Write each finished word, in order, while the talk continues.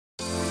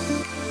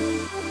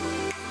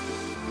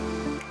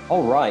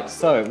All right,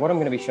 so what I'm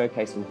going to be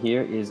showcasing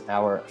here is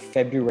our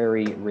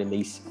February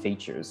release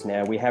features.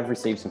 Now, we have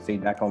received some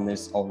feedback on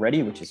this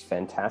already, which is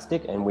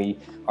fantastic, and we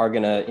are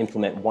going to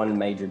implement one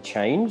major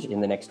change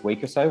in the next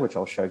week or so, which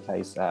I'll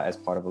showcase as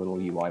part of a little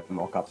UI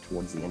mock-up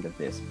towards the end of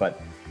this.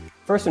 But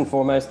first and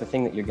foremost, the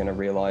thing that you're going to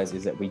realize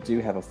is that we do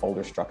have a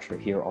folder structure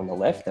here on the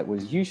left that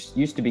was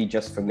used to be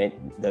just for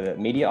the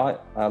media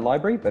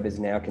library, but is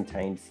now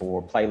contained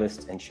for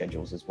playlists and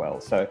schedules as well.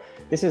 So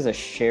this is a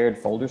shared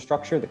folder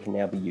structure that can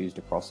now be used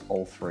across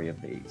all three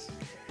of these.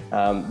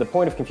 The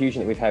point of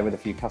confusion that we've had with a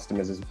few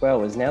customers as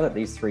well is now that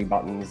these three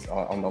buttons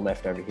are on the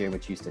left over here,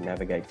 which used to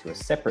navigate to a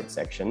separate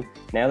section,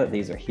 now that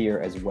these are here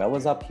as well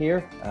as up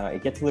here,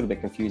 it gets a little bit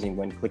confusing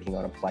when clicking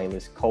on a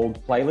playlist,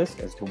 cold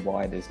playlist, as to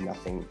why there's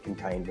nothing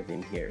contained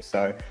within here.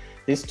 So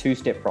this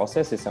two-step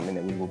process is something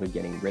that we will be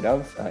getting rid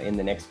of in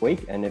the next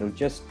week, and it'll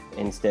just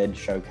instead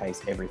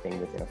showcase everything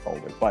within a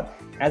folder. But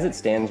as it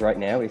stands right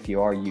now, if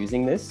you are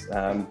using this,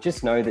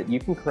 just know that you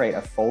can create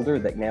a folder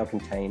that now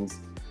contains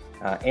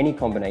any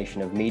combination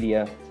of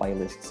media,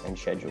 playlists, and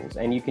schedules.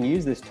 And you can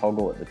use this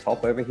toggle at the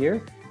top over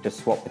here to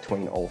swap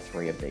between all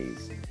three of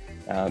these.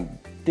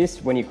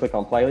 This, when you click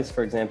on playlists,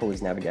 for example,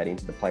 is navigating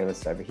to the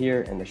playlists over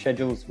here, and the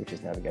schedules, which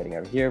is navigating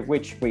over here,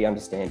 which we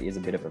understand is a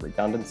bit of a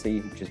redundancy,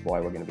 which is why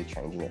we're going to be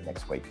changing it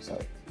next week or so.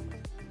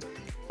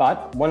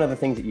 But one of the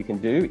things that you can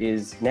do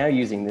is, now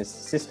using this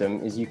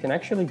system, is you can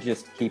actually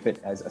just keep it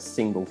as a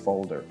single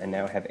folder and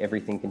now have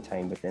everything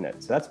contained within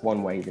it. So that's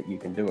one way that you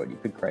can do it. You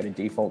could create a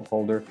default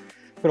folder,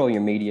 put all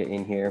your media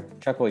in here,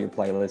 chuck all your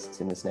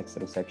playlists in this next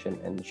little section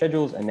and the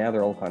schedules, and now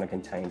they're all kind of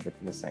contained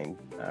within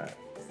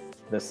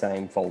the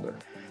same folder.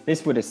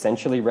 This would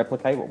essentially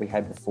replicate what we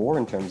had before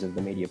in terms of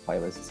the media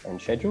playlists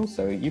and schedules.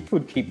 So you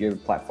could keep your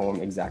platform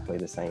exactly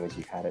the same as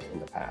you had it in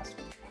the past.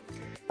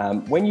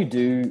 When you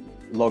do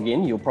log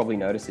in, you'll probably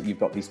notice that you've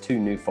got these two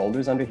new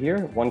folders under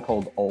here, one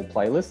called All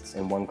Playlists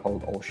and one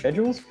called All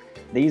Schedules.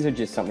 These are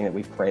just something that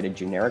we've created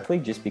generically,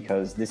 just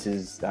because this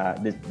is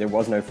there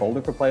was no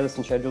folder for playlists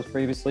and schedules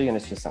previously, and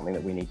it's just something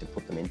that we need to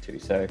put them into.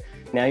 So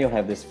now you'll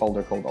have this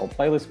folder called All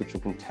Playlists, which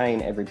will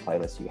contain every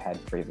playlist you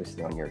had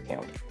previously on your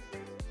account.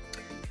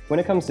 When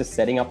it comes to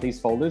setting up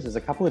these folders, there's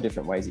a couple of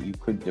different ways that you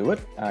could do it.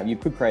 You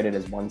could create it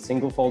as one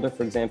single folder,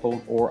 for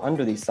example, or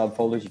under these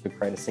subfolders, you could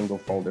create a single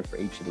folder for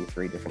each of the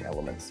three different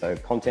elements. So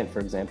content, for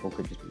example,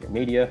 could just be your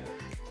media.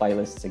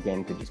 Playlists,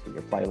 again, could just be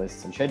your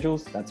playlists and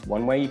schedules. That's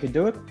one way you could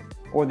do it.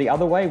 Or the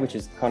other way, which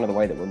is kind of the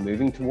way that we're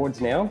moving towards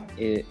now,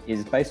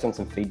 is based on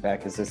some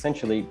feedback, is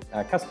essentially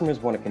customers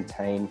want to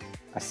contain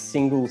a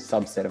single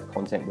subset of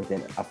content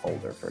within a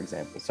folder, for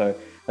example. So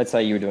let's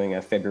say you're doing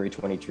a February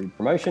 22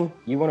 promotion.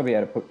 You want to be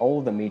able to put all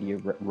of the media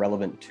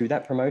relevant to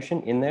that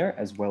promotion in there,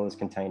 as well as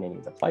contain any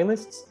of the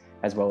playlists,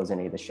 as well as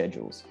any of the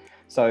schedules.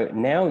 So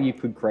now you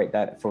could create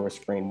that for a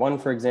screen one,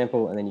 for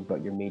example, and then you've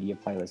got your media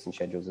playlists and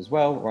schedules as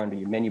well, or under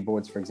your menu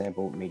boards, for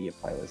example, media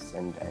playlists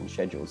and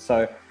schedules.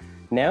 So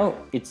now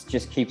it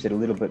just keeps it a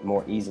little bit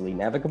more easily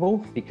navigable,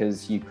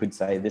 because you could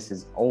say this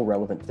is all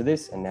relevant to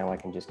this, and now I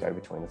can just go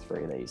between the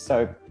three of these.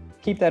 So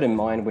keep that in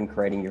mind when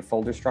creating your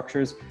folder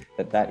structures,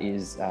 that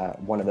is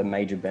one of the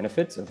major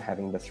benefits of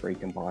having the three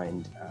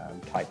combined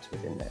types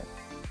within there.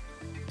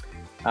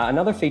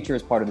 Another feature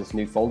as part of this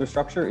new folder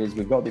structure is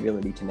we've got the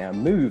ability to now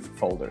move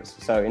folders.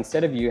 So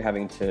instead of you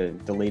having to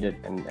delete it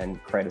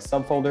and create a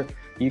subfolder,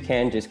 you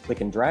can just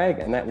click and drag,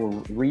 and that will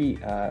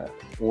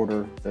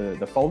reorder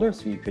the folder.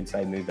 So you could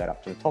say move that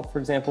up to the top, for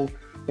example,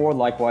 or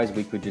likewise,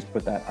 we could just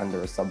put that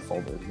under a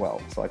subfolder as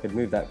well. So I could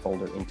move that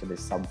folder into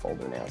this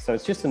subfolder now. So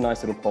it's just a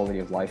nice little quality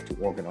of life to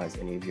organize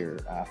any of your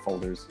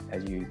folders.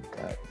 As you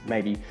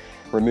maybe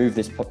remove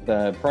this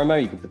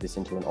promo, you could put this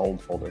into an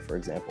old folder, for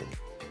example.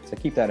 So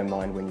keep that in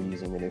mind when you're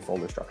using the new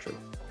folder structure.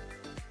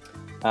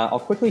 I'll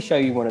quickly show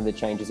you one of the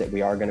changes that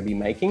we are going to be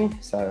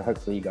making. So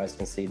hopefully you guys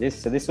can see this.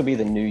 So this will be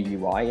the new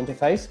UI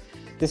interface.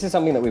 This is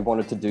something that we've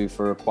wanted to do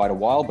for quite a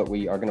while, but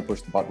we are going to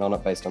push the button on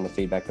it based on the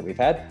feedback that we've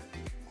had.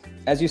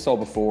 As you saw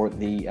before,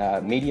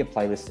 the media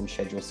playlist and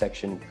schedule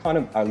section kind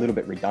of are a little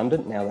bit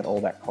redundant now that all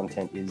that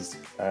content is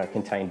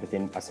contained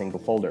within a single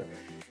folder.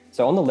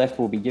 So on the left,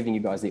 we'll be giving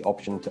you guys the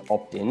option to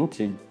opt in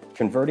to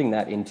converting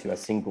that into a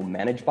single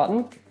manage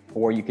button,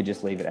 or you could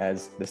just leave it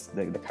as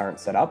the current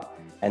setup,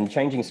 and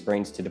changing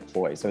screens to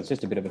deploy. So it's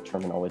just a bit of a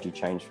terminology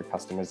change for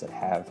customers that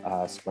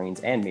have screens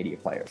and media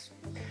players.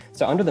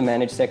 So under the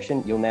manage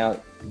section, you'll now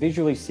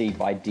visually see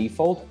by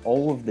default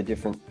all of the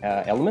different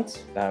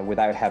elements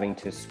without having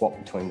to swap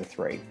between the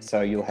three.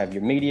 So you'll have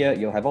your media,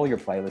 you'll have all your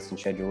playlists and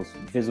schedules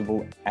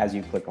visible as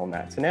you click on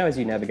that. So now as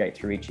you navigate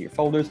through each of your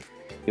folders,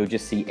 you'll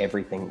just see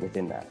everything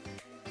within that.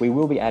 We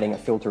will be adding a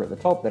filter at the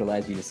top that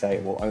allows you to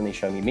say, well, only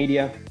show me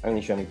media, only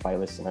show me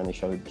playlists, and only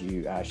show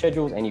you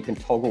schedules, and you can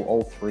toggle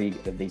all three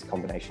of these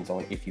combinations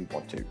on if you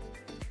want to.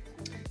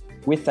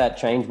 With that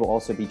change, we'll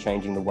also be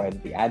changing the way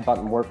that the add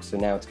button works. So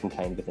now it's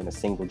contained within a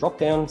single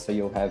dropdown. So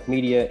you'll have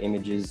media,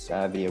 images,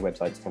 video,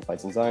 websites,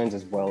 templates, and zones,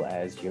 as well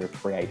as your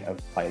create of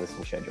playlists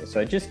and schedules.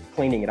 So just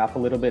cleaning it up a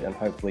little bit and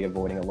hopefully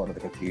avoiding a lot of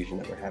the confusion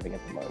that we're having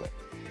at the moment.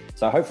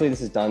 So hopefully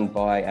this is done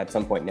by at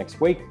some point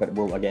next week, but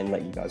we'll again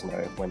let you guys know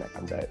when that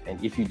comes out.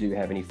 And if you do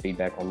have any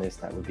feedback on this,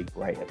 that would be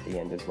great at the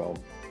end as well.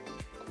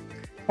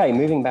 Okay,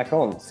 moving back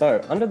on.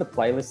 So under the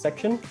playlist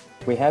section,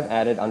 we have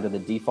added under the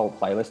default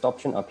playlist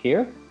option up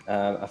here,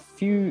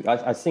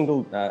 a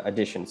single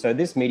addition. So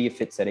this media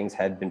fit settings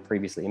had been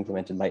previously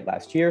implemented late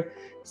last year.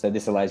 So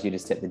this allows you to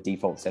set the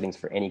default settings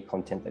for any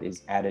content that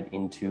is added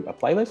into a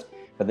playlist.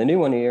 But the new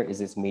one here is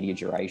this media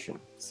duration.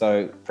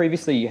 So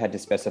previously you had to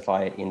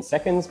specify it in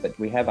seconds, but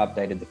we have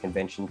updated the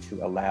convention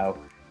to allow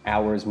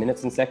hours,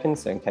 minutes, and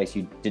seconds. So in case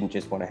you didn't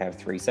just want to have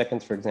 3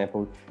 seconds, for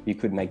example, you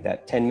could make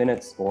that 10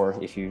 minutes,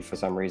 or if you, for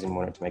some reason,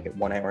 wanted to make it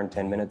 1 hour and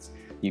 10 minutes,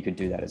 you could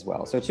do that as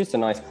well. So it's just a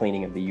nice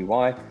cleaning of the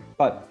UI,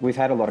 but we've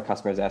had a lot of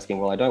customers asking,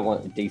 well, I don't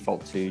want the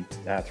default to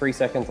 3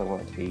 seconds, I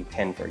want it to be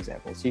 10, for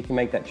example. So you can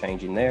make that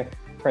change in there,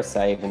 press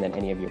save, and then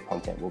any of your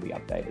content will be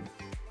updated.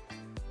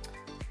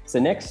 So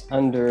next,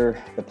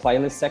 under the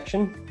playlist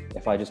section,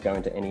 if I just go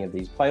into any of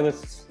these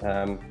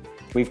playlists,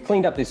 we've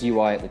cleaned up this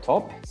UI at the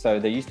top. So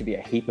there used to be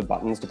a heap of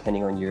buttons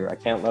depending on your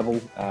account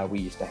level. We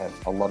used to have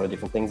a lot of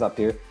different things up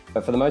here,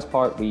 but for the most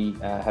part, we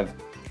have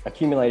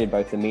accumulated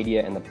both the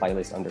media and the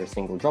playlist under a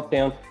single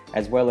dropdown,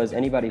 as well as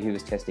anybody who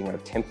is testing our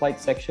template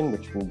section,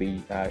 which will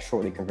be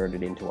shortly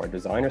converted into our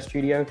designer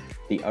studio.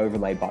 The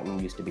overlay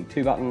button used to be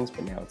 2 buttons,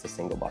 but now it's a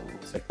single button.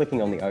 So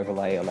clicking on the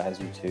overlay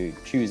allows you to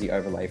choose the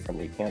overlay from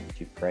the account that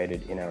you've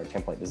created in our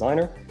template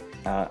designer,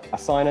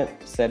 assign it,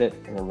 set it,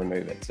 and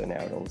remove it. So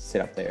now it'll sit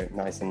up there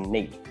nice and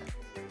neat.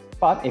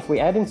 But if we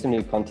add in some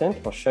new content,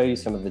 I'll show you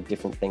some of the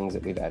different things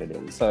that we've added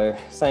in. So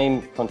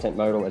same content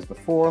modal as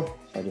before.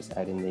 So I just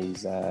add in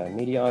these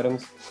media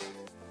items.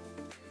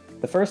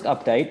 The first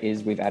update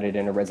is we've added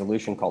in a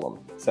resolution column.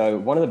 So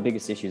one of the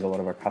biggest issues a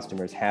lot of our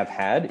customers have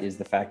had is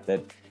the fact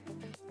that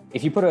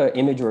if you put an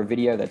image or a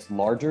video that's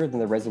larger than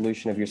the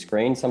resolution of your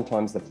screen,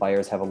 sometimes the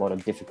players have a lot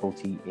of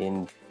difficulty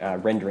in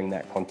rendering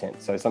that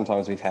content. So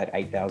sometimes we've had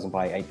 8,000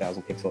 by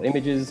 8,000 pixel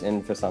images,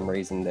 and for some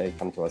reason they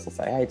come to us and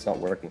say, hey, it's not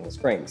working on the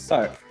screen.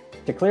 So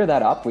to clear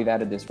that up, we've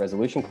added this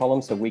resolution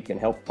column so we can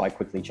help by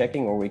quickly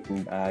checking, or we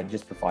can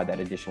just provide that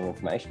additional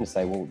information to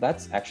say, well,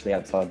 that's actually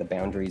outside the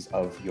boundaries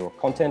of your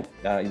content,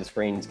 the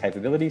screen's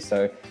capability.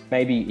 So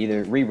maybe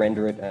either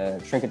re-render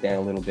it, shrink it down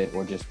a little bit,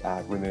 or just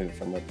remove it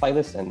from the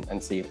playlist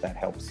and see if that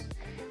helps.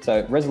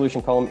 So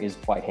resolution column is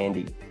quite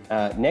handy.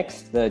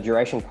 Next, the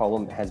duration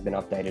column has been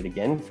updated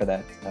again for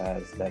that,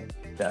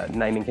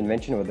 naming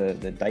convention or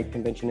the date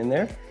convention in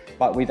there,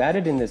 but we've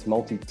added in this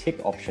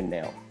multi-tick option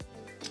now.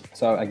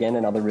 So again,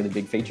 another really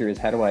big feature is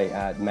how do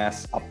I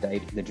mass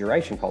update the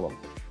duration column?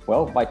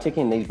 Well, by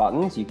ticking these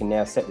buttons, you can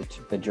now set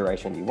the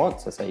duration you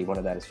want. So say you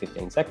wanted that as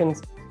 15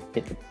 seconds,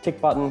 hit the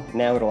tick button.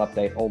 Now it'll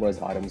update all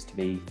those items to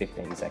be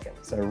 15 seconds.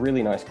 So a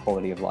really nice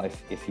quality of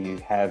life if you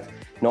have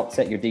not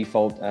set your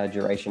default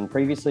duration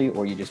previously,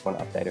 or you just want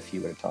to update a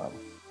few at a time.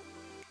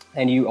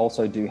 And you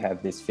also do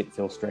have this fit,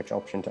 fill, stretch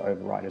option to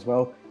override as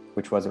well,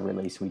 which was a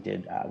release we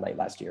did late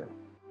last year.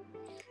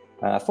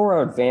 For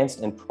our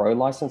advanced and pro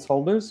license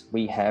holders,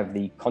 we have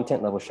the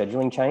content level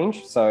scheduling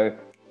change. So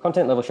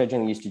content level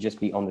scheduling used to just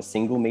be on the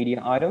single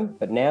media item,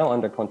 but now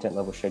under content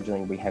level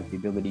scheduling, we have the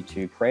ability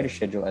to create a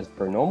schedule as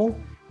per normal,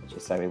 which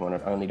is say we want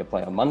it only to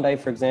play on Monday,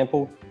 for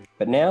example.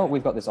 But now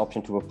we've got this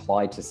option to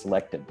apply to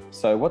selected.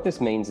 So what this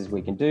means is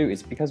we can do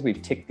is, because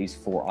we've ticked these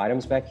 4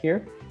 items back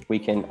here, we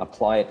can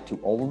apply it to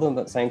all of them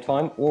at the same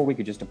time, or we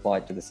could just apply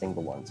it to the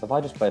single one. So if I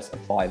just press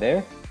apply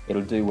there,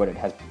 it'll do what it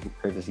has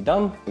previously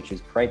done, which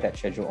is create that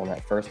schedule on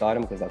that first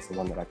item, because that's the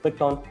one that I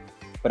clicked on.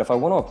 But if I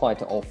want to apply it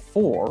to all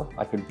 4,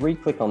 I could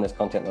re-click on this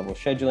content level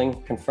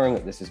scheduling, confirm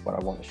that this is what I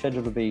want the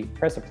schedule to be,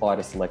 press apply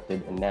to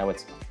selected, and now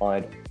it's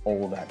applied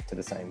all of that to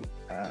the same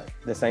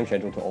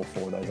schedule to all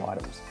 4 of those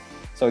items.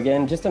 So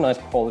again, just a nice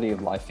quality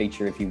of life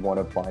feature if you want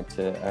to apply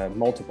to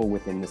multiple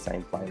within the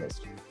same playlist.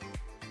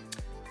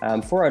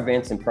 For our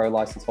advanced and pro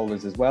license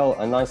holders as well,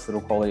 a nice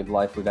little quality of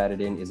life we've added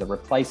in is a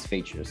replace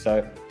feature.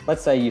 So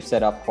let's say you've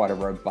set up quite a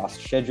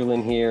robust schedule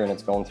in here and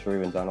it's gone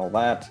through and done all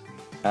that.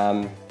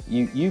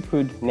 You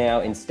could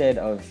now, instead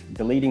of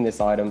deleting this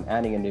item,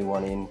 adding a new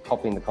one in,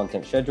 copying the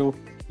content schedule,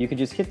 you could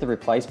just hit the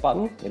replace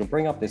button. It'll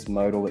bring up this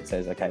modal that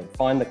says, okay,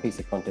 find the piece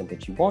of content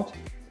that you want,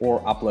 or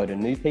upload a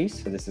new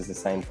piece. So this is the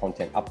same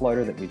content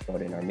uploader that we've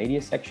got in our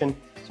media section.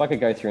 So I could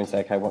go through and say,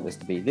 okay, I want this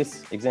to be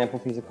this example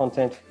piece of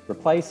content,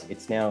 replace,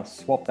 it's now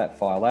swap that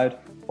file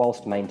out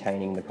whilst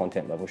maintaining the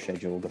content level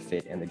schedule, the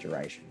fit, and the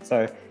duration.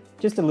 So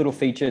just a little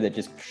feature that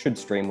just should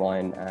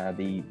streamline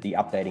the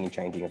updating and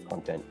changing of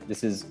content.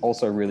 This is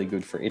also really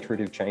good for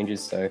iterative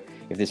changes. So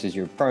if this is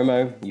your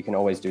promo, you can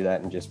always do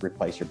that and just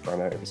replace your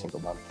promo every single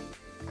month.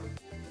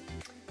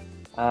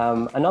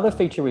 Another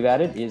feature we've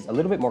added is a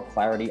little bit more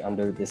clarity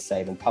under this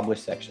save and publish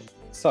section.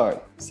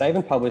 So save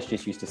and publish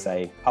just used to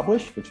say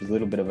publish, which was a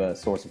little bit of a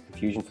source of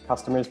confusion for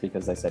customers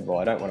because they said, well,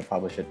 I don't want to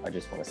publish it, I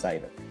just want to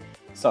save it.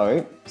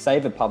 So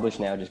save and publish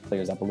now just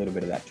clears up a little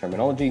bit of that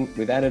terminology.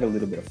 We've added a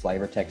little bit of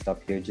flavor text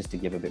up here just to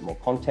give a bit more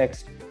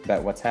context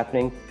about what's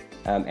happening.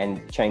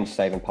 and change,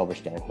 save, and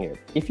publish down here.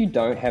 If you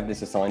don't have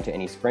this assigned to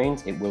any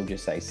screens, it will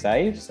just say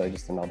save. So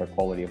just another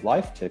quality of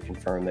life to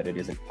confirm that it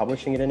isn't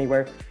publishing it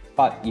anywhere.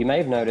 But you may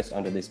have noticed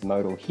under this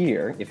modal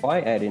here, if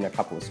I add in a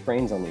couple of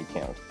screens on the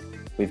account,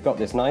 we've got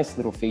this nice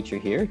little feature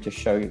here to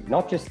show you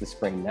not just the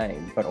screen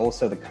name, but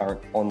also the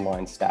current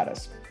online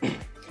status.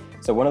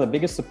 So one of the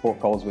biggest support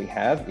calls we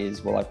have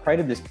is, well, I've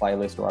created this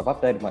playlist or I've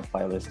updated my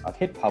playlist, I've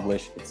hit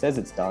publish, it says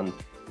it's done,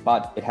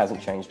 but it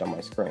hasn't changed on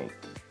my screen.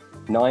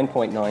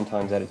 9.9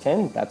 times out of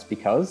 10, that's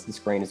because the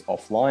screen is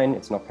offline,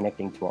 it's not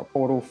connecting to our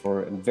portal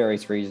for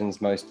various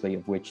reasons, mostly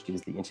of which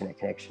is the internet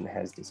connection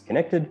has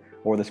disconnected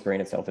or the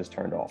screen itself is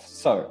turned off.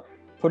 So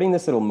putting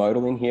this little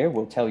modal in here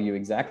will tell you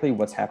exactly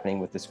what's happening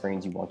with the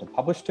screens you want to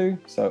publish to.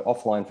 So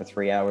offline for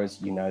 3 hours,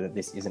 you know that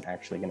this isn't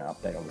actually going to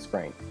update on the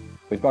screen.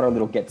 We've got our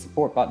little get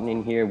support button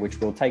in here,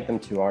 which will take them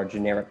to our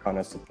generic kind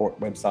of support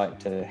website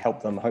to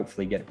help them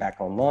hopefully get it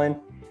back online.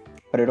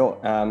 But it'll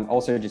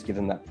also just give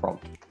them that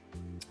prompt.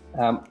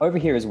 Over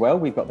here as well,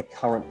 we've got the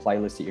current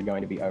playlist that you're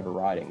going to be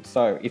overriding.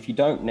 So if you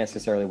don't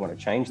necessarily want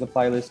to change the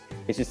playlist,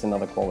 it's just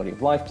another quality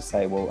of life to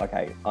say, well,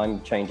 okay,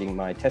 I'm changing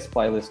my test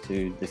playlist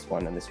to this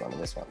one and this one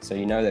and this one. So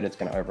you know that it's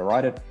going to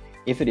override it.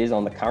 If it is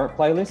on the current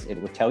playlist, it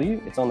will tell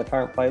you it's on the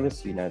current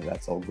playlist, so you know that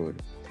that's all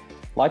good.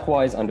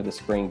 Likewise, under the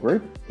screen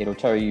group, it'll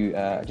tell you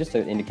just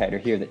an indicator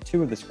here that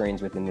 2 of the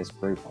screens within this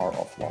group are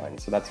offline.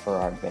 So that's for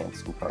our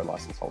advanced and pro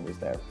license holders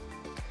there.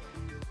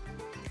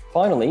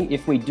 Finally,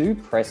 if we do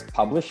press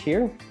publish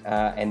here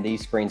and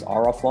these screens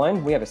are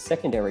offline, we have a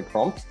secondary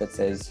prompt that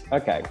says,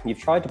 okay, you've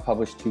tried to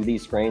publish to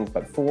these screens,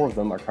 but 4 of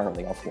them are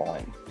currently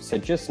offline. So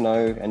just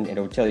know, and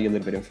it'll tell you a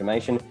little bit of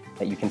information,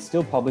 that you can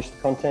still publish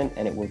the content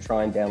and it will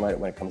try and download it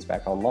when it comes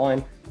back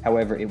online.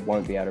 However, it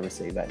won't be able to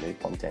receive that new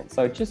content.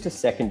 So just a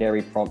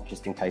secondary prompt,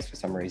 just in case for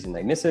some reason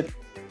they miss it.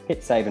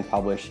 Hit save and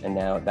publish, and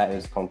now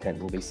that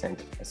content will be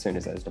sent as soon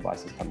as those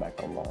devices come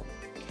back online.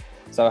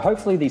 So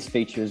hopefully these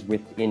features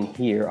within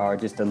here are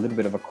just a little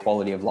bit of a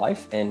quality of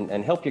life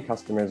and help your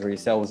customers or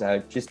yourselves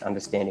out just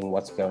understanding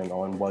what's going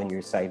on while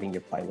you're saving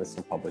your playlists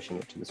and publishing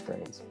it to the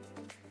screens.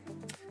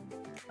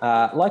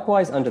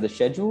 Likewise, under the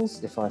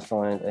schedules, if I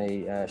find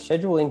a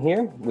schedule in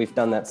here, we've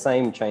done that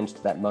same change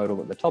to that modal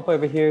at the top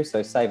over here.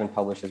 So save and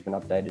publish has been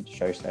updated to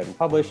show save and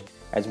publish,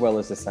 as well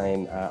as the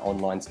same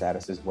online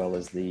status, as well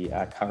as the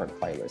current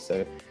playlist.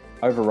 So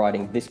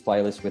overriding this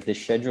playlist with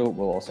this schedule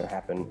will also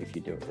happen if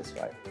you do it this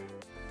way.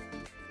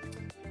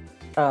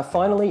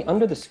 Finally,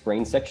 under the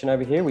screen section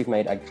over here, we've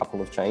made a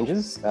couple of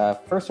changes.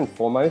 First and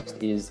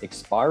foremost is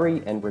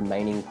expiry and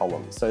remaining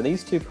columns. So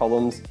these 2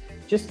 columns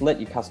just let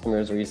your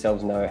customers or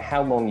yourselves know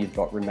how long you've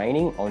got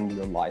remaining on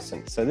your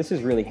license. So this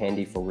is really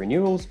handy for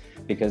renewals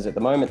because at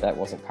the moment that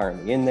wasn't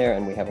currently in there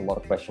and we have a lot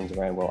of questions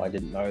around, well, I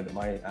didn't know that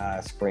my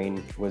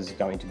screen was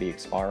going to be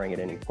expiring at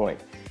any point.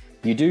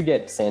 You do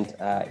get sent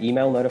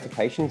email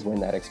notifications when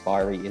that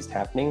expiry is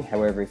happening.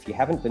 However, if you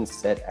haven't been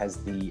set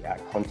as the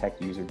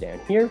contact user down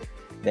here,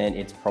 then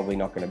it's probably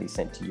not going to be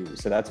sent to you.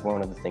 So that's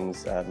one of the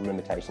things, the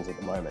limitations at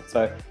the moment.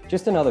 So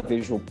just another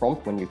visual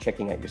prompt when you're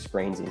checking out your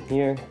screens in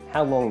here,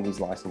 how long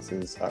these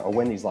licenses, or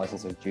when these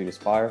licenses are due to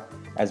expire,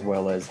 as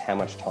well as how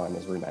much time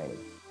is remaining.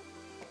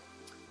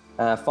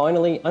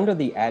 Finally, under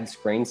the add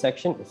screen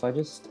section, if I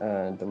just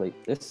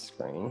delete this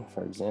screen,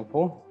 for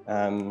example,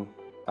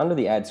 under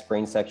the add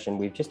screen section,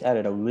 we've just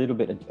added a little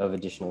bit of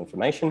additional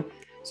information.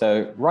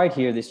 So right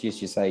here, this used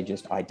to say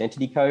just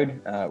identity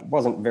code.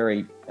 Wasn't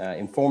very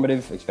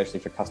informative, especially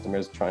for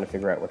customers trying to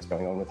figure out what's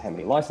going on with how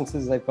many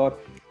licenses they've got.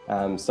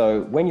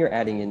 So when you're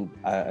adding in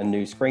a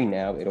new screen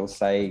now, it'll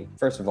say,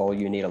 first of all,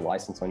 you need a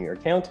license on your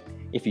account.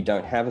 If you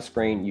don't have a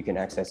screen, you can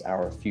access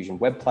our Fusion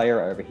web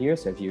player over here.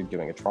 So if you're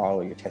doing a trial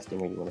or you're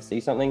testing or you want to see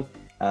something,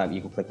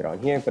 you can click it on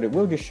here, but it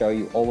will just show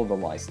you all of the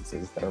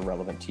licenses that are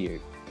relevant to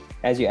you.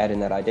 As you add in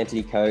that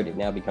identity code, it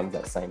now becomes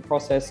that same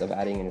process of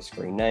adding in a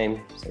screen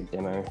name. So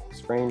demo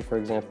screen, for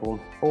example,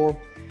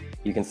 4.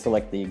 You can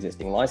select the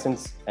existing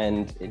license.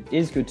 And it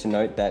is good to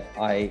note that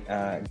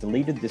I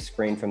deleted this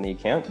screen from the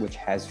account, which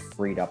has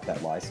freed up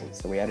that license.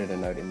 So we added a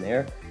note in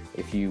there.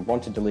 If you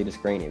want to delete a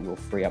screen, it will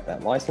free up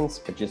that license,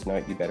 but just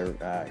note you better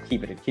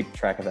keep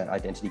track of that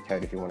identity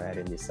code if you want to add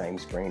in the same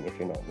screen if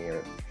you're not near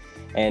it.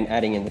 And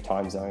adding in the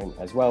time zone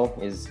as well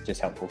is just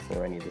helpful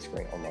for any of the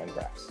screen online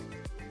graphs.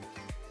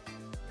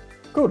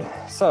 Good,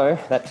 so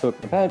that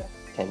took about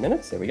 10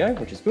 minutes, there we go,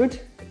 which is good,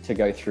 to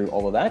go through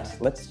all of that.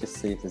 Let's just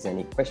see if there's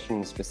any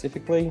questions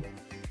specifically.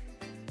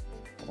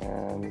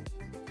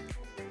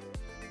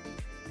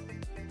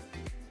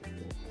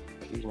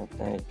 Fusion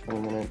update,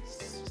 20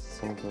 minutes,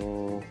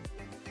 simple.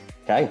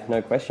 Okay,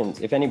 no questions.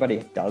 If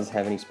anybody does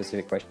have any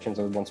specific questions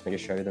or wants me to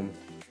show them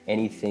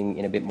anything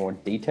in a bit more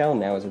detail,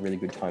 now is a really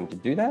good time to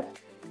do that.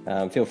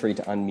 Feel free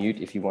to unmute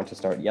if you want to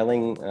start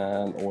yelling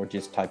or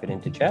just type it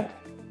into chat.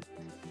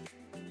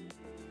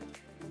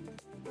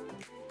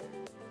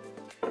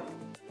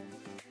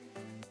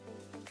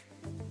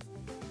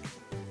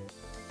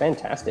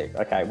 Fantastic.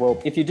 Okay,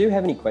 well, if you do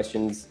have any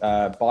questions,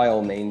 by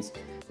all means,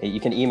 you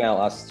can email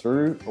us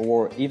through,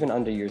 or even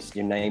under your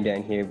name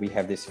down here, we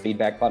have this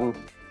feedback button.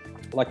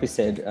 like we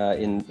said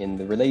in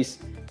the release,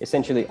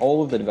 essentially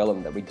all of the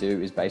development that we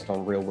do is based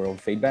on real world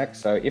feedback.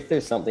 So if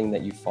there's something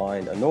that you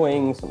find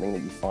annoying, something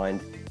that you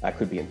find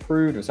could be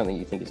improved, or something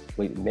you think is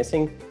completely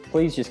missing,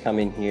 please just come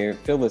in here,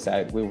 fill this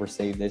out, we'll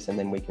receive this, and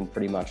then we can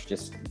pretty much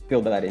just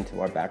build that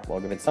into our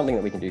backlog. If it's something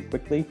that we can do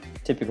quickly,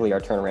 typically our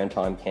turnaround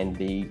time can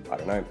be, I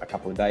don't know, a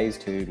couple of days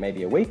to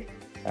maybe a week.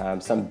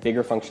 Some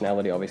bigger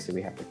functionality, obviously,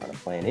 we have to kind of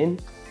plan in.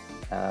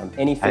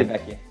 Any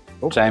feedback? Hey,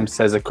 James,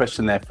 there's a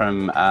question there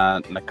from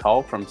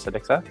Nicole from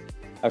Sodexo.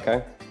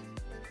 Okay.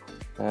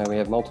 We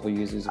have multiple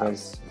users.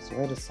 Is there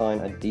a way to assign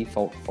a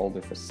default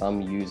folder for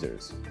some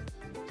users?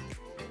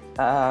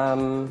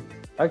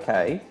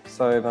 Okay,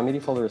 so my media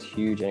folder is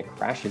huge and it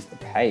crashes the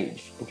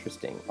page.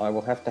 Interesting. I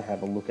will have to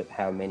have a look at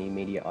how many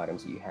media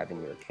items you have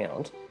in your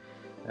account.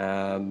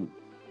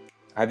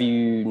 Have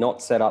you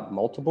not set up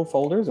multiple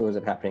folders, or is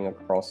it happening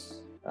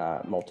across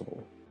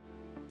multiple?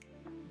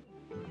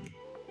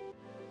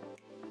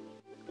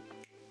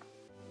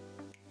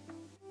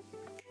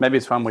 Maybe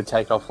it's one we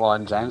take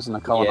offline, James. And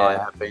Nicole and I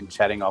have been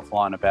chatting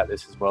offline about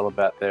this as well,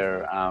 about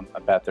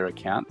their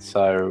account.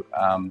 So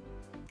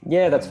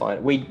yeah, that's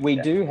fine. We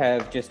do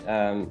have just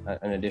an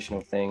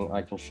additional thing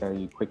I can show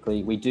you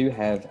quickly. We do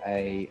have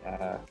a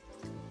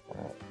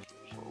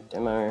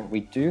demo.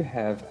 We do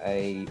have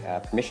a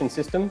permission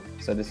system.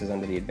 So this is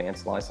under the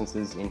advanced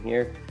licenses in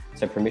here.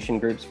 So permission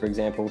groups, for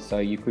example. So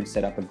you could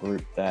set up a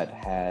group that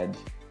had,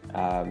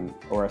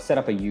 or set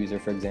up a user,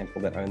 for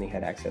example, that only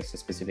had access to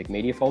specific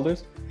media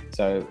folders.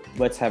 So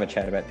let's have a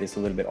chat about this a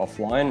little bit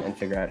offline and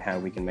figure out how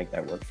we can make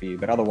that work for you.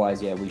 But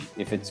otherwise, yeah,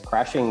 if it's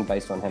crashing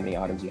based on how many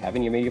items you have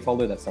in your media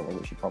folder, that's something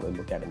we should probably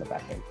look at in the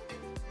back end.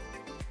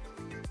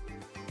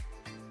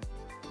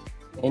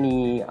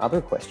 Any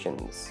other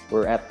questions?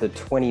 We're at the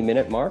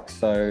 20-minute mark,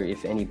 so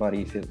if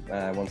anybody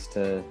wants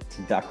to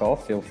duck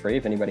off, feel free.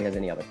 If anybody has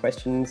any other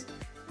questions,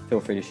 feel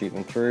free to shoot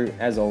them through.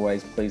 As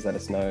always, please let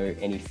us know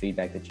any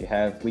feedback that you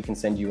have. We can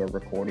send you a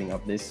recording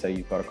of this so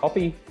you've got a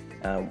copy.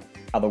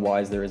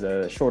 Otherwise, there is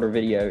a shorter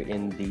video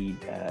in the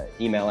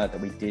email out that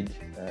we did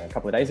a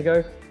couple of days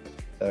ago,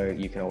 so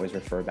you can always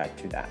refer back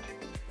to that.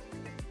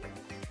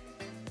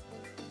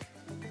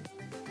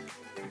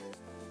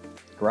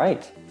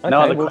 Great. Okay,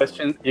 no other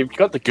question. You've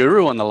got the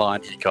guru on the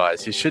line, you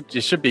guys. You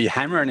should be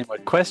hammering him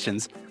with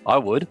questions. I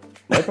would.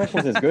 No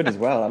questions is good as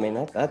well. I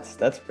mean,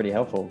 that's pretty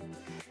helpful.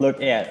 Look,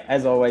 yeah,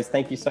 as always,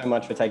 thank you so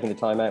much for taking the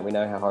time out. We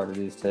know how hard it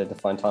is to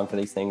find time for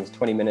these things.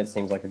 20 minutes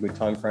seems like a good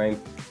time frame.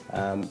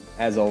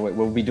 As always,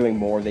 we'll be doing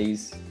more of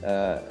these,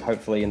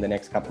 hopefully in the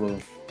next couple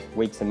of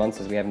weeks and months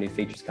as we have new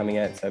features coming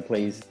out. So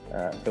please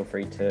feel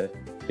free to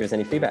give us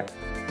any feedback.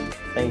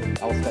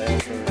 I'll stay on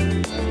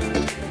for